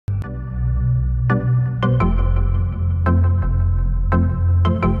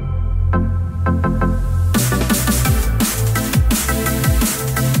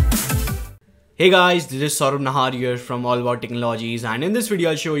Hey guys, this is Saurabh Nahar here from All About Technologies, and in this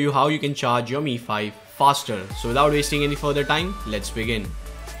video I'll show you how you can charge your Mi 5 faster. So without wasting any further time, let's begin.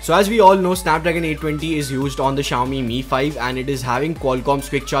 So as we all know, Snapdragon 820 is used on the Xiaomi Mi 5 and it is having Qualcomm's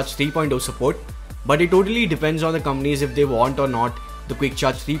Quick Charge 3.0 support, but it totally depends on the companies if they want or not the Quick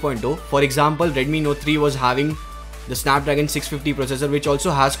Charge 3.0. For example, Redmi Note 3 was having the Snapdragon 650 processor, which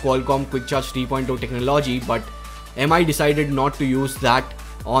also has Qualcomm Quick Charge 3.0 technology, but MI decided not to use that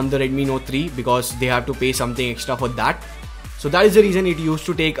on the Redmi Note 3 because they have to pay something extra for that. So that is the reason it used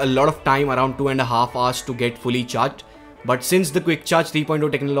to take a lot of time, around 2.5 hours to get fully charged. But since the Quick Charge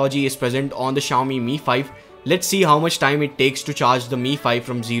 3.0 technology is present on the Xiaomi Mi 5, let's see how much time it takes to charge the Mi 5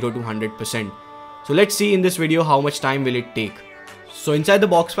 from 0 to 100%. So let's see in this video how much time will it take. So inside the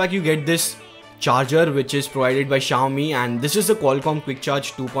box pack you get this charger which is provided by Xiaomi, and this is the Qualcomm Quick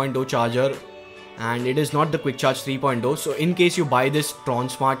Charge 2.0 charger, and it is not the Quick Charge 3.0. So in case you buy this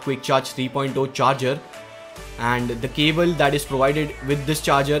TronSmart Quick Charge 3.0 charger, and the cable that is provided with this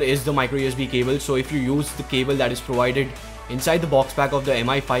charger is the micro USB cable. So if you use the cable that is provided inside the box pack of the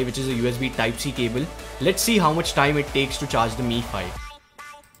Mi5, which is a USB Type-C cable, let's see how much time it takes to charge the Mi 5.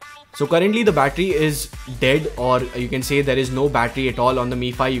 So currently the battery is dead, or you can say there is no battery at all on the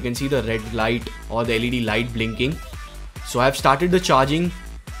Mi 5. You can see the red light or the LED light blinking. So I have started the charging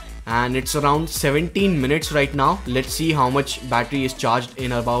and it's around 17 minutes right now. Let's see how much battery is charged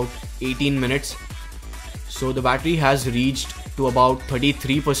in about 18 minutes. So the battery has reached to about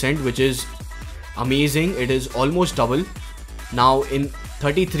 33%, which is amazing. It is almost double. Now in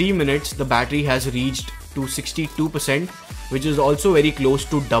 33 minutes the battery has reached to 62%, which is also very close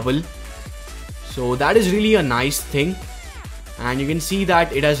to double. So that is really a nice thing, and you can see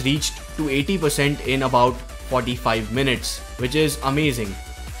that it has reached to 80% in about 45 minutes, which is amazing.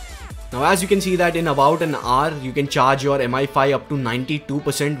 Now as you can see that in about an hour you can charge your Mi5 up to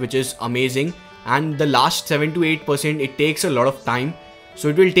 92%, which is amazing, and the last 7 to 8% it takes a lot of time. So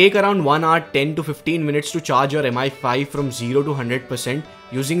it will take around 1 hour 10 to 15 minutes to charge your Mi5 from 0 to 100%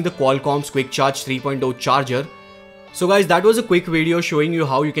 using the Qualcomm's Quick Charge 3.0 charger. So guys, that was a quick video showing you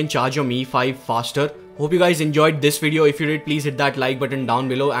how you can charge your Mi 5 faster. Hope you guys enjoyed this video. If you did, please hit that like button down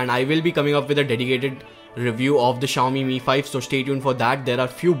below, and I will be coming up with a dedicated review of the Xiaomi Mi 5, so stay tuned for that. There are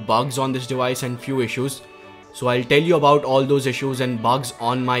few bugs on this device and few issues, so I'll tell you about all those issues and bugs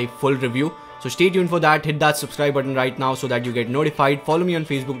on my full review. So stay tuned for that. Hit that subscribe button right now so that you get notified. Follow me on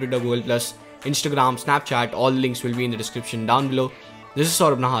Facebook, Twitter, Google+, Instagram, Snapchat. All the links will be in the description down below. This is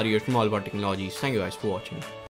Saurabh Nahar here from All About Technologies. Thank you guys for watching.